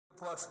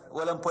report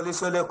wala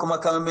police le kuma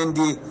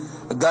kamendi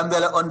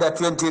Gambia under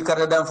 20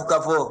 karadan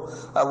fukafo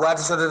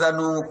wati sodata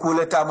nu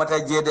kuleta mata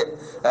jede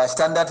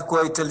standard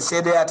ko itel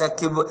sede ata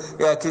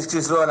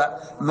kiskis rola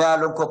me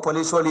alon ko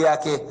police oli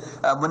yake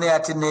mune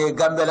atine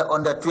Gambia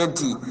under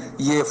 20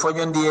 ye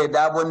fonyondi e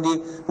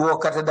dabondi wo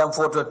katadan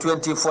photo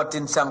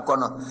 2014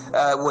 sankono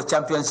wo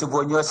championship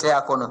wo nyose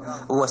yakono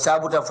wo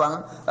sabuta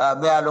fang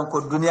me alon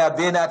ko dunia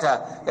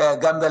benata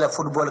Gambia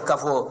football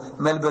kafo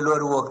melbe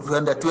lori wo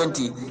under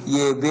 20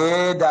 ye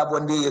be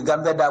dabondi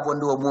Gambia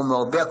dabondi wo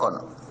mumo be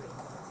kono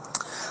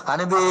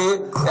hanibi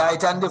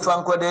itandi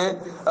fanko de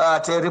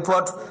te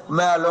report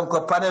me alon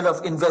ko panel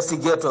of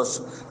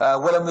investigators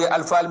wala mi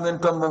alfal men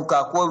tombon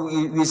ka ko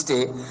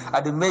wiste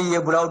adu meye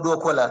bulaw do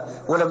kola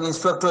wala mi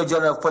inspector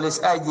general of police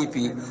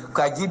IGP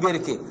ka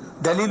jiberke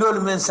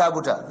dalilol men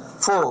sabuta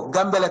fo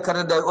Gambia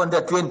Canada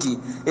under 20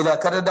 ila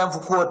Canada fu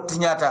ko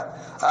tinyata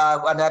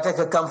anata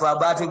ka kamfa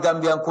bati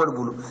Gambian ko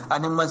bulu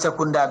anin man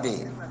sakunda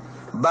be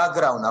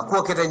background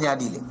ko keta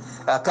nyaadile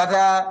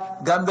kata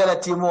Gambia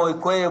timo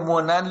ko e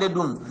mo nanle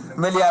dum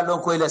melia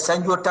lon ko ila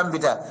sanjo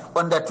tambita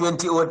under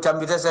 20 o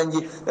tambita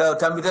sanji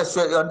tambita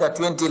under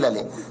 20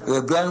 lale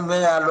bien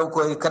me lon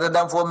ko kata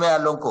dam fo me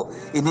lon ko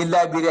ini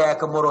Liberia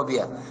ka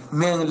Morobia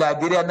men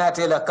Liberia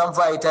natela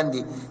kamfa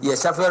itandi ye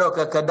safero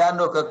ka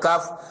kadano ka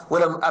kaf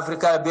wala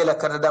Africa be la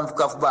kata dam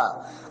kaf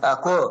ba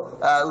ko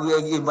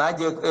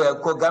imaje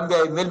ko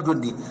Gambia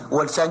meldundi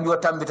wal sanjo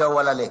tambita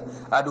wala le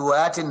adu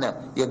wayatina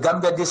ye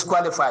Gambia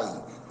disqualify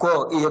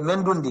ko e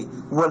mendundi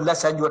wala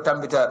sanjo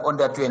tambita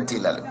under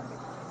 20 lale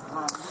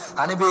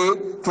hanibi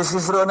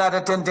kisisro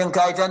nata tenten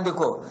kaytandi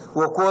ko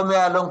wo ko me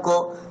alon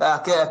ko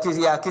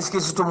ya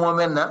kiskisitu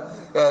momenna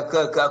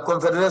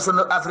Confederation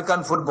of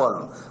African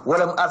Football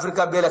wala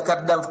Africa bela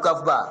katdam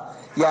kafba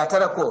ya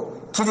tara ko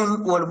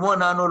kilin wol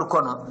monanol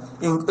kono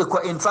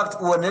in fact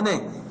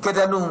wonene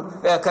kedanu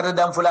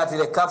katdam fulati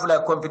le kafla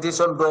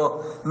competition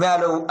do me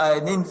alo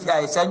nin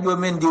ay sanjo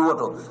mendi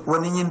woto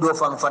woni nyindo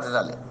fang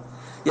fatatale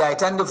ya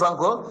itande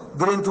fanko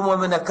birintumo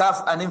mena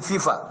kaf anin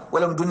FIFA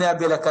wala dunia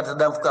bela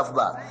katdam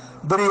kafba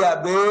bariya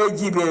be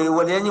jibe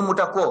wala nyi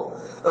mutako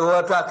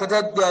wato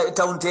akata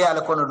tawnte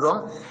yala kono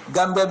don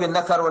Gambia be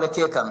nakar wala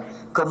kekan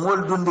ka mol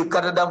dundi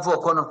kata dam fo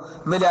kono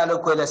mele ala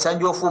ko la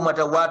sanjo fu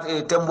mata wat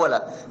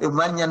tembola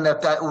manya na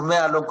me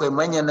ala ko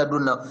manya na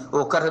dunna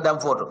o kata dam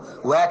foto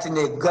wati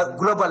ne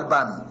global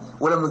ban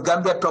wala mu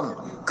Gambia tom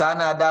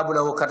kana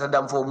dabula o kata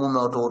dam fo mu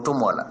to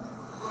mola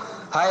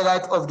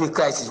highlight of the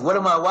crisis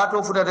wala ma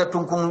wato futata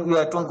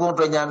tunkun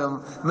to nyame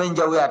men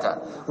jawyata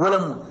wala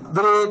mu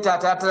bre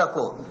tata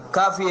ko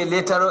kafi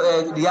letaro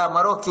ya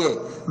maroke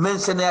men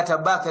senata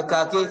bake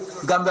kake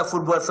Gambia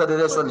Football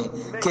Federation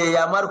ke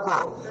ya marko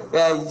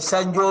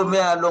sanjo me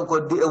alon ko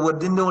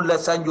wodinno la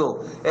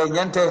sanjo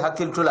nyante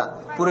hakiltula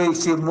pour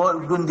si mo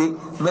dundi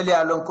meli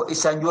alon ko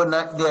sanjo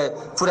na de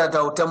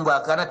futata o tamba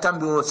kana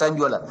tambi o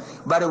sanjo la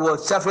bare wo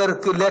safer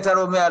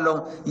letaro me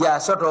alon ya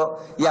soto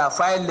ya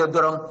file le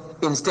doron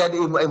instead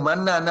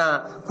manna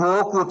na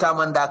ko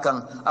tamanda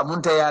kan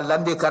amunta ya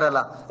lande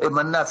karala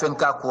manna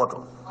fenka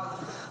koto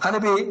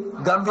hanabi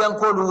Gambian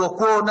kodu wo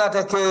ko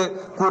nata ke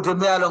kote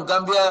mealon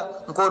Gambia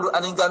kodu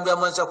anin Gambia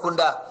man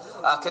sakunda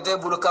akete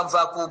bulu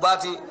kamfa ko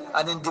bati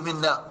anin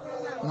diminna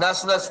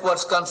National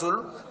Sports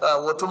Council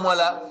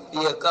wotumola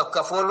ye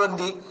ka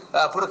folondi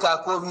pour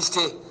ka ko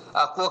wiste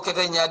ko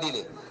kete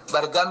nyaadile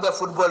bar Gambia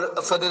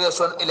Football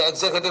Federation ila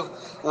executive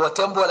wo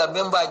tembola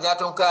member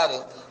nyaton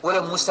kare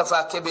wala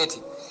Mustafa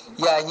Kebeti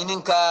ya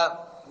nyininka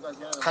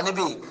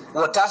hanabi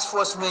wo task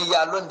force me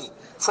ya londi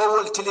fo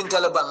wol tilin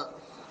taliban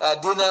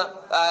dina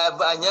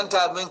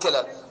anyanta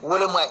menkela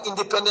wala ma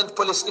independent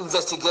police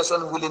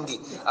investigation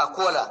wulindi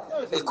akola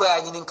ko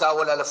ya nyinin ka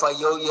wala la fa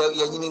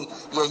ya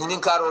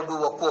nyinin ka ro du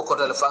ko ko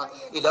dal fa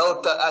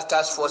ila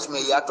task force me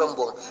ya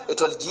tombo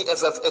etol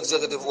GFF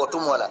executive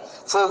wotumola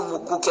fo mu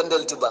ku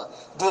kendel tiba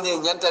dina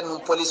nyanta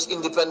police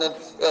independent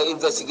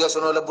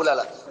investigation wala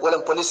bulala wala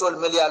police wal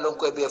melia lon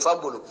ko be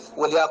fambulu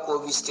wala ko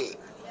viste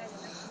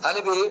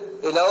hanibi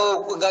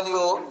ilawo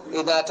nganiyo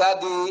ina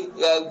tadi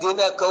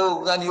dina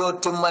ko nganiyo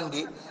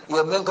timmandi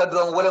ye men ka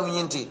don wala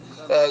munyinti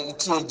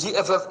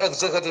GFF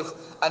executive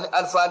an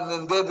alfal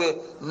men bebe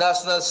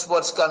National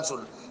Sports Council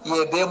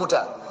ye be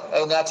muta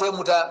ina te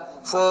muta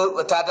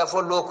fo tata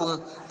fo lokum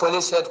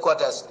police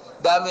headquarters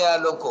dame ya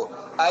lonko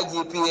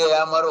IGP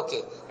ya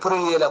maroke pour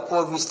ye la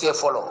ko viste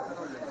follow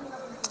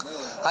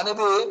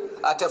hanibi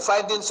at the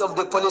findings of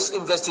the police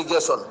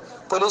investigation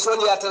police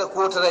woni atara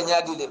ko tara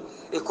nyaadile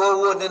e ko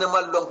wonene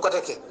mal lon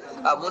koteke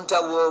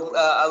amunta wo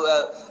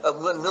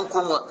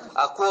nankuma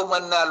ako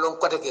manna lon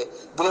koteke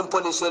bilen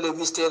police le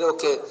vistere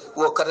ke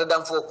wo kata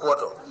dam fo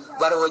koto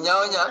bar wo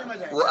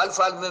nyaawnya wo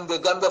alfal membe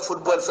Gambia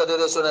Football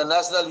Federation and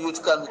National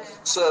Youth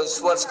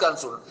Sports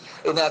Council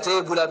ina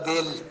tay bula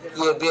bel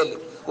ye bel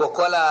wo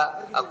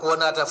kola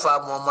akona ta fa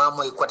mo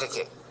mamo e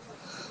koteke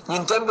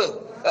nyin tembe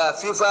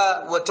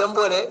FIFA wo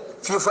tembole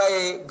FIFA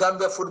e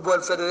Gambia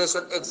Football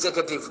Federation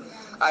executive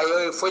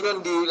ayo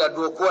fonyondi la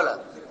do kola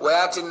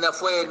wayatin na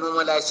foye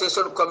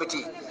normalization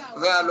committee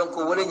me alon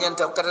ko wole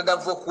nyanta kata dam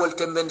fo ko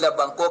temben la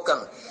banko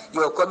kan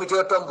yo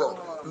comité tombo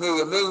me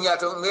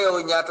nyato me o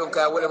nyato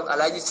ka wole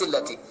alaji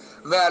sillati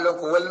me alon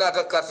ko wolna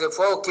ta carte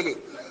fo kili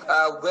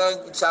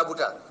ben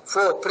sabuta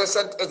fo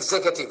present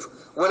executive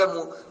wala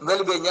mu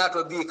melbe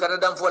nyato bi kata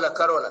dam fo la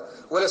karola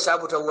wala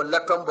sabuta wala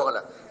tombo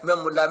la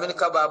mem lamin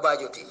ka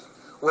babajoti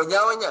wo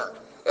nyawanya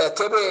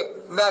kebe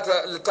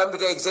nata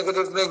tambita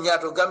executive men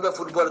nyato Gambia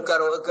football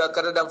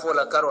kata dam fo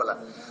la karola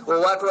o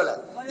watola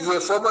ye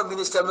former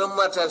minister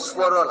memata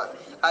sporola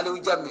ali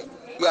jamme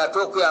ya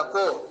to ya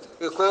ko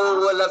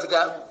wala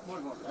fita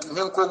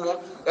nin ko mo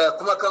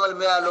kuma kamal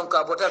me alon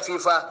ka bota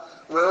FIFA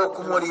wo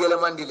ko mo yele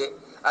mandile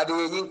ade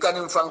yin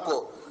kanin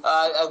fanko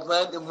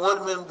mol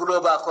men bulo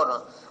ba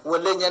kono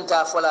wala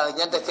nyanta fola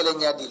nyanta kele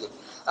nyadile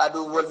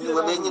adu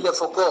wala nyile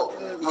foko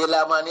ye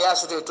la man ya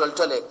soto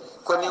toltole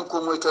konin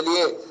ko mo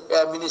toliye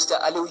minister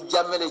ali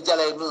jammele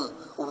jalay nu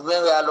me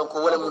alon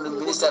ko wala mun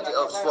minister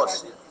of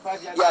sports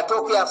ya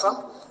to ya fam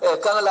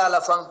kan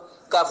la fam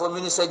ka fo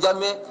ministre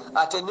jamme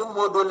ate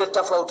nimmo do le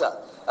tafawta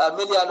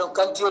million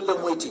kanti le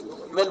moyti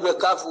melbe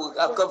kafu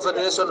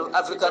confederation of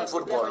african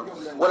football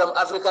wala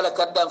africa la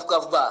kaddam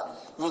kaf ba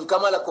nyin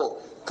kamala ko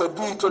ka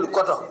duitol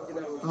koto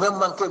même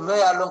manke me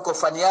ya lon ko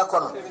faniya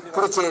kono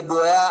pour que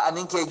doya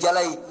aninke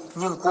jalay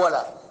nyin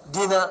kola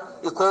dina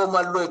ko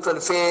mallo tol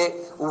fe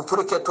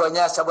pour que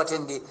tonya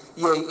sabatende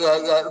ye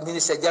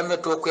ministre jamme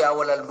to ko ya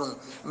wala dum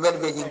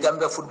melbe nyin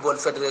Gambia football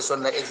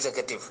federation na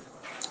executive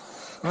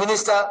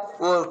minister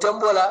o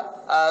tembola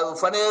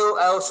fane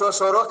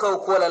so roka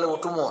ko la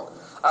wutumo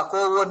ako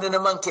wonne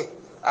manke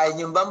ay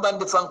nyim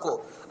bambandi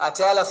fanko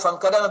atala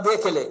fankada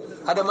bekele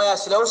hada maya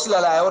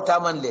silawsila la yota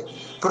manle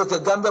pour que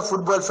Gambia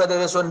football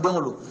federation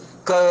donglu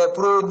que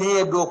pro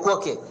ni do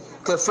koke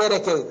que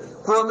fere que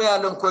ko me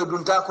alon koy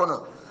dunta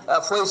kono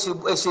foy si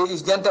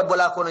janta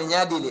bola kono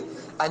nyaadile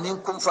anin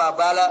kum fa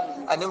bala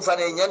anin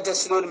fane nyanta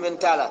silol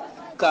mentala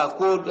ka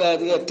ko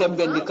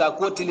tembendi ka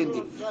ko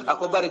tilindi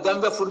ako bari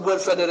Gambia football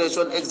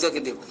federation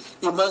executive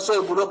iman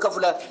so bulo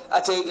kafula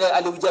ate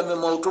ali jamme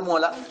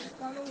mawtumola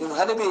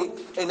hanabi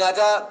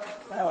inata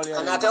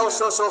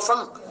so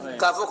fam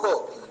ka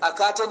foko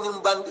akata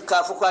nimban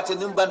ka foko ate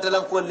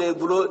nimbantalan ko le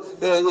bulo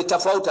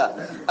tafauta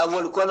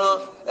awol kono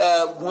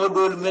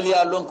modol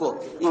melia lonko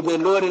ibe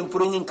lore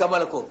pour nyin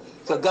kamal ko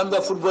que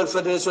Gambia football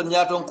federation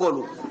nyaton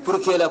kolu pour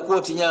que la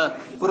kotinya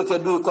pour que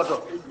du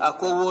koto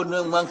ako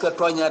won manka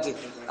toñate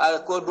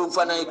ko dum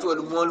fana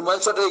itol mol man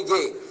soto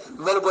je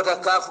mel bota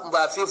kaf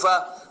mba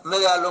FIFA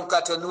mel ya lon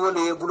kata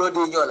nuwole bulo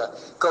de nyola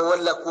ka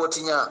walla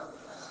kotinya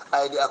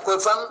ay akoy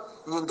fan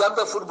ni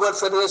Gambia football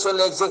federation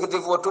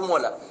executive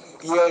otumola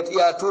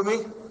ya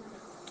tumi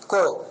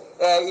ko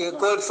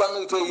ko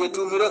fan to ye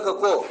tumi reka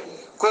ko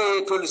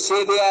tol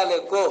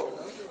CDA ko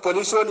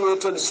police on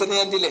tol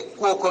senendile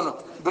ko kono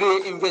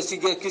bre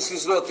investigate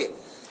kisis roke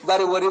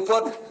bari wo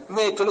report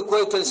me tol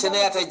ko tol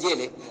senata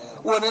jele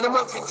wona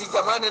ma finti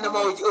jamane na ma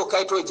o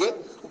kayto je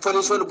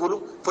police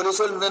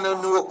nana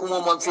nuwo kuma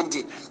man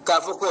finti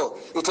ka foko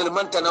itel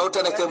mantana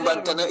wotana ke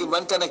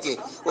mantana ke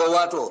o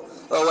wato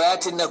o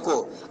wayatin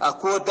nako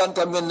ako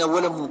danta men na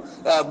wala mu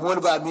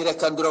molba mira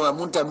kandura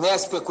munta me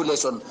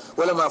speculation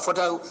wala ma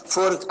fota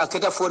for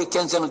akata for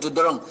 15 to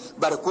doron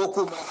bar ko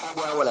ku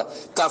ma wala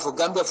ka fo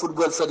Gambia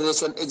football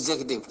federation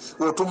executive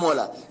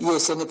wotumola ye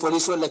sene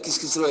police la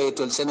kiskisro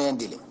etol sene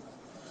andile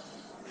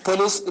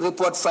police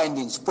report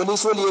findings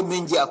police wali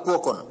menji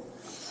akokon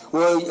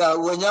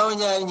wo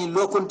nyawnya ni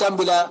lokun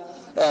tambila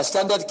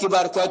standard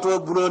kibar kato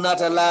bulo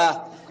nata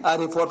la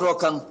reporto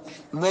kan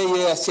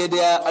meye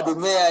sedia adu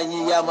meya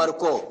ni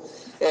yamarko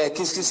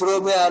kiskisro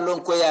meya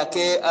lon ko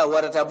yake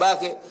warata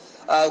bake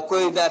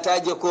ko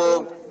nataje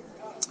ko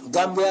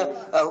Gambia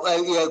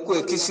ko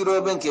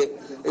kisiro benke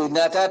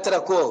nata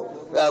tra ko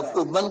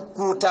man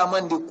ku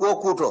tamandi ko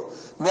kuto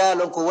meya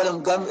lon ko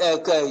walam gam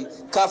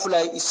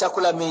kafula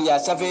isakula me ya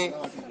safe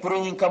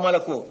pronin kamala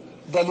ko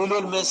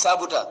dalilol men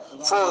sabuta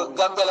fo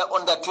Gambia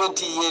under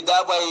 20 ye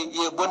daba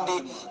ye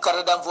bondi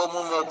karadam fo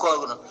mum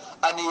ko no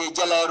ani ye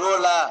jalay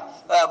rola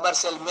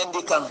Marcel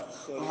Mendikan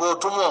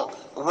motumo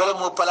wala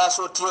mo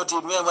palaso tioti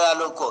memo ya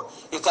lonko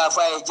e ka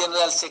fa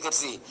general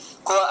secretary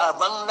ko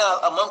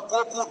amman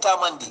ko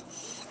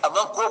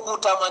ku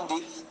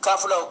tamandi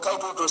kafula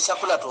kayto to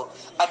sakulato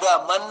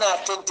ada manna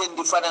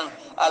tentendi fanan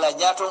ala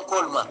nyaton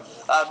kolma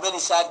meni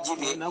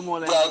sarjibe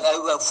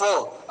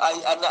fo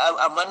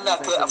amanna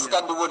ke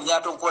afutande won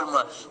nyaton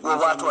kolma wo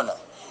watola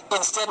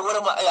instead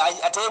wala ma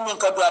atay min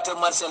kadu atay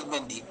Marcel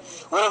Mendy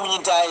wala min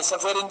nyinta ay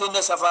safarin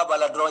dinne safa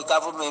bala dro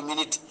ka fo me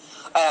minute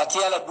aya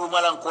kiyala du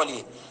malan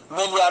kolye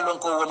mel ya lon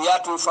ko wol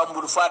yatu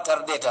fambul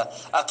fatar deta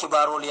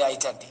akibarol ya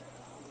itande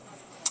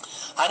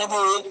hanabi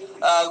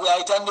ya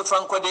itande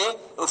fanko de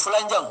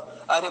fulanjang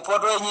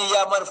report ni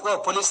ya marko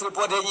police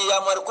report ni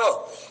ya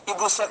marko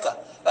Ibu Seka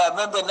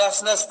member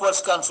National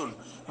Sports Council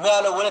me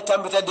ala wala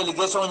tambita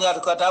delegation nyaata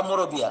ko ta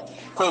morobia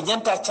ko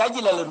nyanta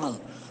charge la num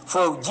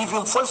for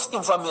giving false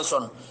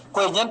information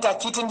ko nyanta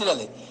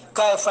kitindilale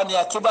ka fani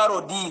ya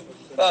kibaro di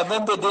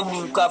member den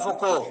ni ka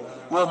foko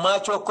wo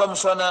macho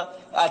commissioner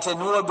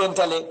atenuo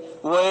bentale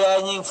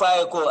wayañin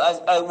faye ko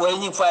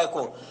wayañin faye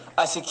ko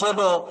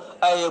asikeno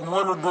ay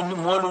molu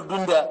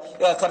dunda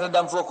kata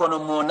dam fo kono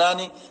mo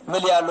nani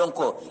melia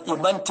lonko e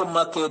manti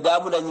makke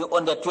dabula ni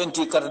onda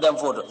 20 kata dam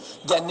foto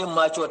janni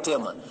macho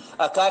tema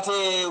akate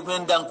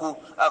men danku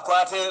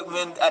akwate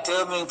men ate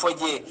men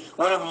foje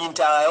wala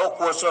minta o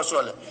ko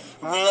sosole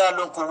meya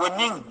lonko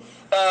wonin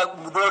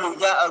dolu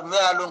ya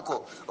meya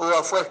lonko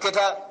o fo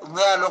keta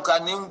meya lonko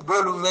anin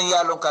dolu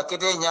meya lonko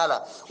kete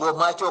nyala wo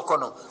macho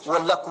kono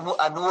wala kumu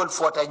anuwol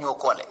fota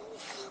nyokole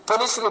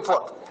police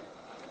report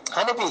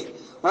hanabi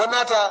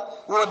wonata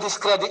wo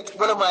discredit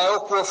wala ma yo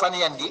ko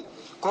faniyandi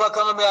kuma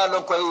kama me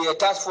alon ko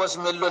task force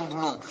melondi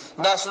nu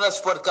national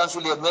sport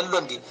council e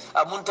melondi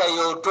amunta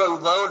yo to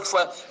maol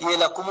fa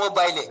yela kumo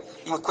bayle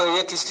ko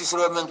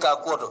yekistisro men ka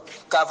kodo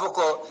ka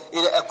foko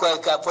ko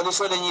ka police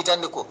le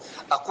nyitande ko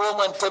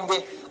man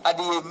tembe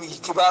adi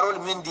kibarol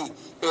mindi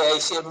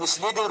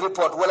misleading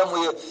report wala mo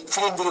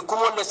filindiri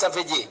kumo le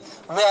safeje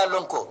me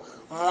alon ko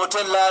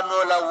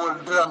motellano la wol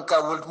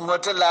dranka wol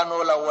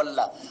motellano la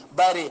walla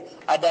bari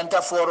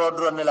adanta foro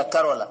drone la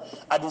karola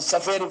adu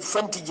safari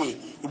fantije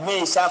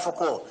me safo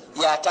ko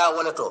ya ta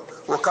wala to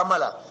o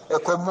kamala e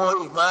ko mo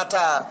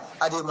mata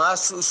ade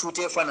masu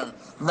sute fanan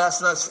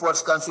national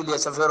sports council ya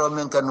safaro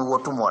men kan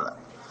wotumola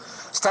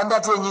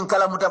standard yin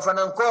kala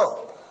mutafanan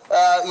ko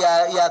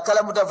ya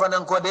kala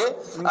mutafanan ko de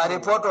a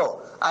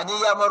reporto ani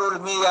yamarul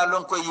mi ya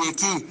lon ko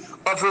yeki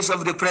office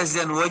of the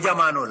president wo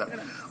jamano la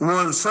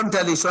wo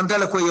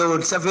sontale ko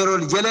yo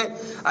saferol jele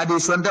adi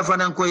sonta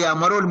fanan ko ya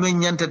marol men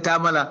nyanta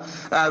tamala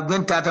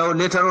ben tata o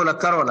letaro la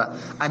karola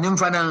anim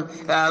fanan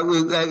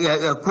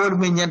ko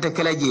men nyanta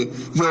kelaje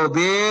yo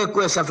be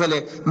ko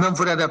safele men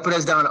futata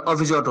president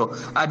office auto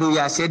adu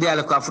ya sede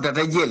ala ko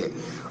futata jele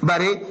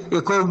bare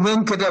e ko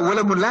men kata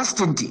wala mu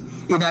lastinti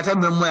inata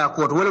men moya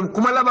ko wala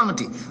kuma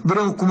labanti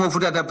biron kuma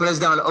futata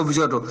president office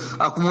auto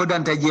akumo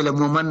danta jele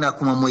mo manna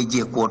kuma moy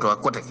je ko to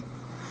kotake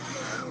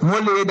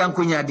molle dan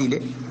ko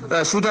nyaadile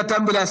suta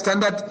tambila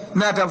standard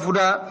nata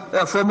fuda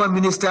former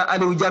minister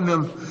Ali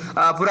Jammeh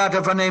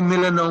purata fana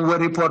million wa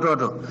report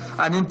oto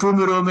anin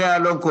tumiro me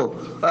alonko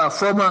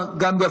former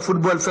Gambia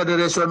Football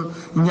Federation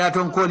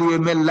nyaton ko li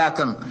mel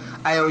lakan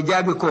ayo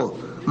jabi ko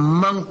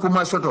man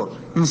kuma soto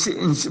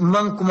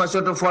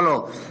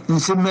follow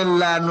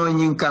nsimella no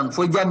nyinkan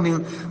fo janni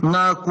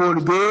nga ko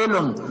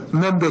belong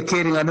membe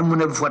kering anu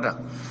mun fota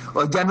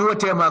o janu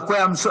tema ko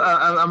I'm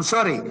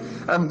sorry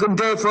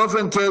ngende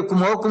fofen ke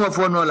kuma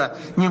fonola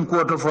nyin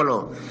ko to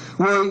follow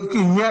wo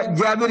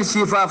jabir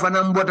sifa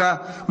fanan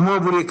bota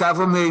moburi ka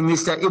fo me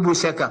Mr Ibu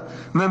Seka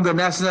member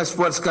National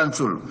Sports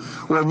Council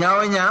wo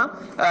nyawanya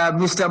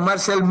Mr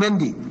Marcel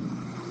Mendy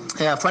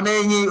fana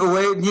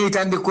ni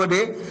tandi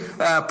kode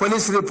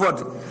police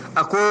report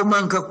ako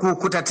manka ku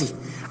kutati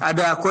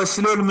ada ko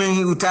silol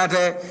men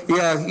utata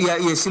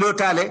ya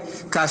silotale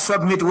ka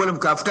submit wolum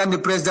ka futandi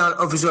president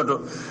office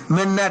oto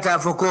men nata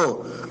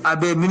foko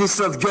abe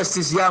minister of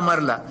justice ya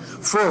marla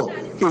fo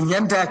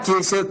nyanta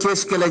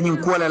case kala nyin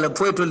kola la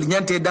foito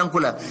nyante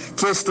dankula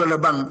case to la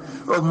bang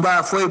o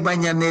mba foy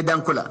banyane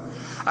dankula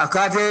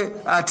akate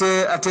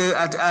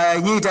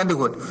nyi tande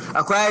ko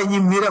akwa nyi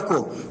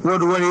miracle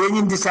wodo wala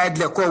yin decide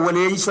le ko wala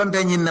yin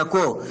sonta nyin na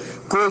ko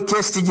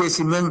case tije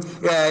si men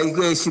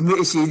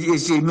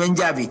si men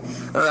jabi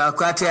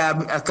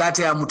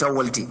akate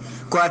mutawalti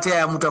ko ate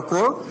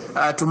mutako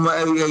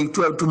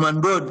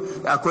tumandod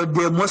ako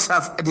they must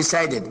have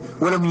decided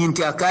wala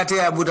munyinti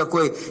akate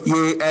mutako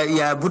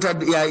ya buta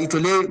ya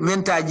itole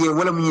mentaje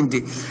wala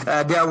munyinti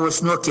there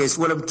was no case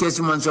wala case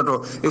man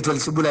soto itol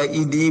sibula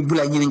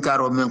bula nyin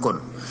karo men kon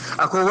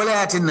ako wala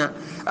yatinna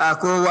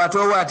ako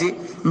wato wati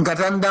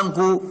ngatan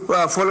danku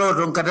follow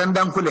don ngatan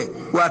dankule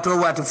wato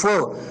wati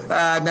fo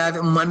na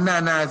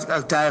manna na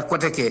ta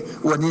kotake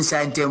woni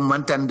sante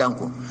mantan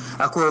danku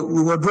ako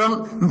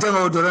wodon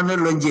ntango doron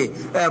lonje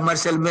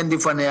Marcel Mendy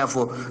fana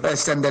yafo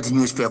standard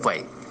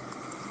newspaper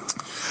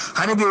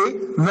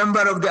Hanibi,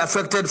 member of the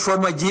affected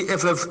former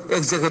GFF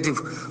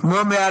executive.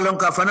 Mome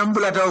alonka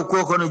fanambulata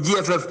ukokono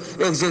GFF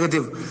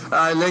executive.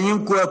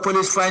 Lanyin kwa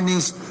police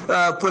findings,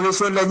 police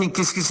lanyin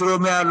kiskisiro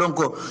me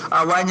alonko.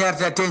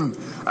 Awanyarta teng,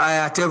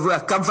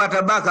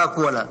 kamfata baka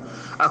kuala.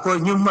 Ako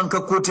nyumman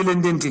ka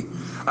kutilindinti.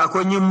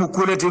 Ako nyum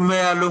kuleti me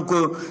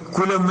alonko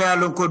kule me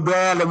alonko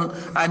doyalam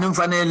anim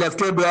fane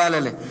lefte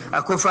doyalale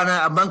ako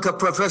fana banka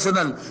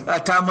professional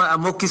tama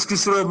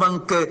amokiskisro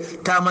banka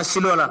tama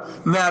silola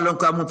me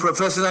alonko amu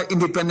professional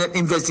independent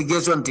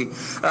investigation ti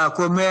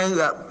ako me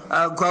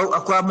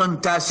ako man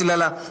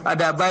tasilala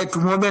ada bay to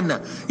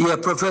momenna ye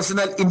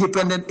professional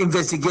independent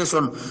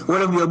investigation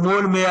wala yo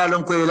mol me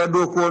alonko ela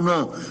do ko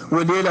no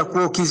wala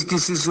ko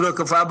kiskisro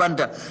ka fa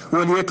banta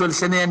wala tol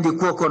senandi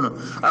ko kono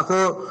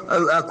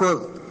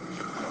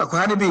ako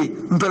hanibi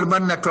ntol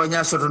manna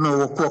tonya soto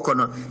no ko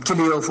kono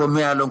kiliyo fo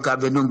me alon ka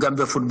be nun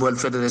Gambia Football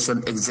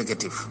Federation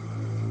executive